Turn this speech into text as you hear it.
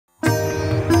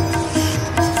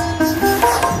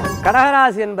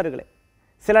கடகராசி என்பர்களே,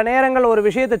 சில நேரங்கள் ஒரு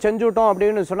விஷயத்தை செஞ்சுட்டோம்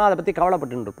அப்படின்னு சொன்னால் அதை பற்றி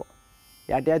கவலைப்பட்டு இருப்போம்.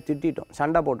 யார்ட்டையாவது திட்டிட்டோம்,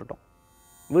 சண்டை போட்டுட்டோம்,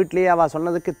 வீட்லேயே அவள்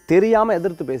சொன்னதுக்கு தெரியாமல்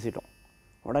எதிர்த்து பேசிட்டோம்,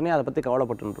 உடனே அதை பற்றி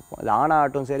கவலைப்பட்டு இருப்போம். அது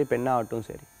ஆணாகட்டும் சரி, பெண்ணாகட்டும்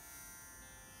சரி,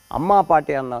 அம்மா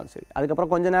பாட்டியாக இருந்தாலும் சரி.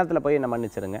 அதுக்கப்புறம் கொஞ்ச நேரத்தில் போய் என்ன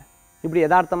மன்னிச்சிருங்க, இப்படி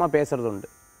யதார்த்தமாக பேசுறது உண்டு.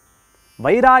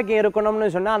 வைராக்கியம் இருக்கணும்னு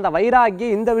சொன்னால் அந்த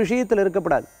வைராக்கியம் இந்த விஷயத்தில்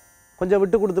இருக்கக்கூடாது. கொஞ்சம்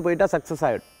விட்டு கொடுத்து போயிட்டா சக்ஸஸ்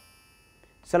ஆகிடும்.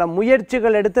 சில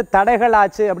முயற்சிகள் எடுத்து தடைகள்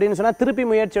ஆச்சு அப்படின்னு சொன்னால் திருப்பி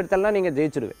முயற்சி எடுத்தாலும் நீங்கள்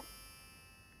ஜெயிச்சிடுவேன்.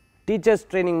 டீச்சர்ஸ்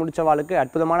ட்ரைனிங் முடித்தவாளுக்கு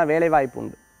அற்புதமான வேலை வாய்ப்பு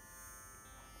உண்டு.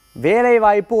 வேலை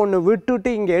வாய்ப்பு ஒன்று விட்டுட்டு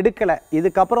இங்கே எடுக்கலை,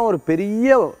 இதுக்கப்புறம் ஒரு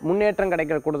பெரிய முன்னேற்றம்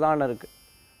கிடைக்கக்கூடாதான்னு இருக்குது.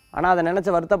 ஆனால் அதை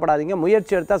நினச்சி வருத்தப்படாதீங்க,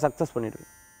 முயற்சி எடுத்தால் சக்ஸஸ்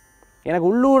பண்ணிவிடுவேன். எனக்கு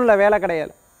உள்ளூரில் வேலை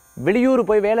கிடையாது, வெளியூர்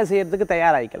போய் வேலை செய்கிறதுக்கு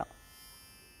தயாராகிக்கலாம்.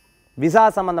 விசா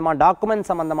சம்பந்தமான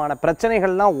டாக்குமெண்ட் சம்பந்தமான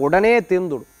பிரச்சனைகள்லாம் உடனே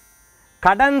தீர்ந்துடும்.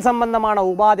 கடன் சம்பந்தமான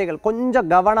உபாதைகள் கொஞ்சம்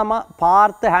கவனமாக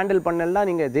பார்த்து ஹேண்டில் பண்ணலாம்,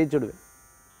 நீங்கள் ஜெயிச்சுடுவேன்.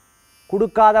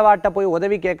 கொடுக்காதவாட்ட போய்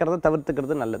உதவி கேட்குறத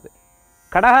தவிர்த்துக்கிறது நல்லது.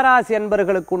 கடகராசி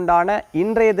அன்பர்களுக்குண்டான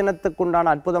இன்றைய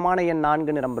தினத்துக்குண்டான அற்புதமான எண்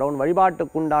 4 நிறம் பிரவுன்.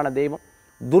 வழிபாட்டுக்குண்டான தெய்வம்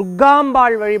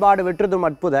துர்காம்பாள் வழிபாடு வெற்றிதும்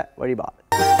அற்புத வழிபாடு.